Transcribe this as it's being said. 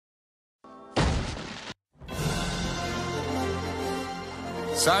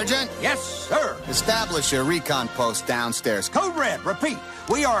Sergeant? Yes, sir. Establish a recon post downstairs. Code Red, repeat.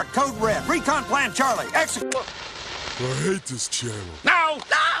 We are at Code Red. Recon Plan Charlie. Execute. I hate this channel. No!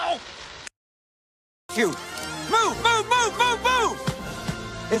 No! Shoot. Move, move, move, move, move!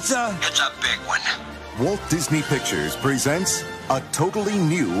 It's a big one. Walt Disney Pictures presents a totally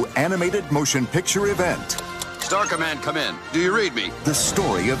new animated motion picture event. Star Command, come in. Do you read me? The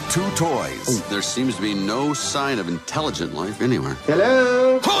story of two toys. There seems to be no sign of intelligent life anywhere.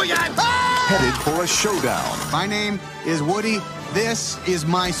 Hello? Oh, yeah! Headed for a showdown. My name is Woody. This is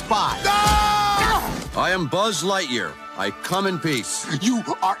my spot. I am Buzz Lightyear. I come in peace. You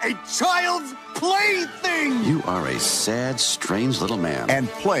are a child's plaything! You are a sad, strange little man. And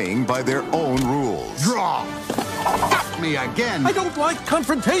playing by their own rules. Draw! Got me again! I don't like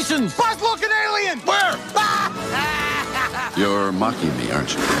confrontations! Buzz-looking alien! Where? You're mocking me,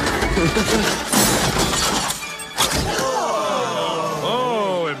 aren't you?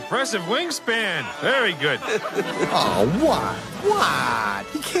 Oh, impressive wingspan. Very good. Oh, what? What?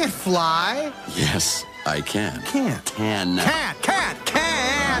 He can't fly. Yes, I can. Can't. Can't.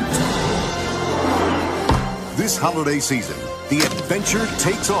 Can't! This holiday season, the adventure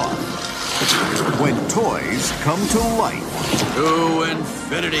takes off when toys come to life. To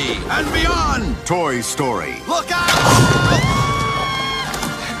infinity and beyond. Toy Story. Look out!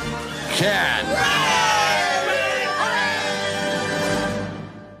 Can.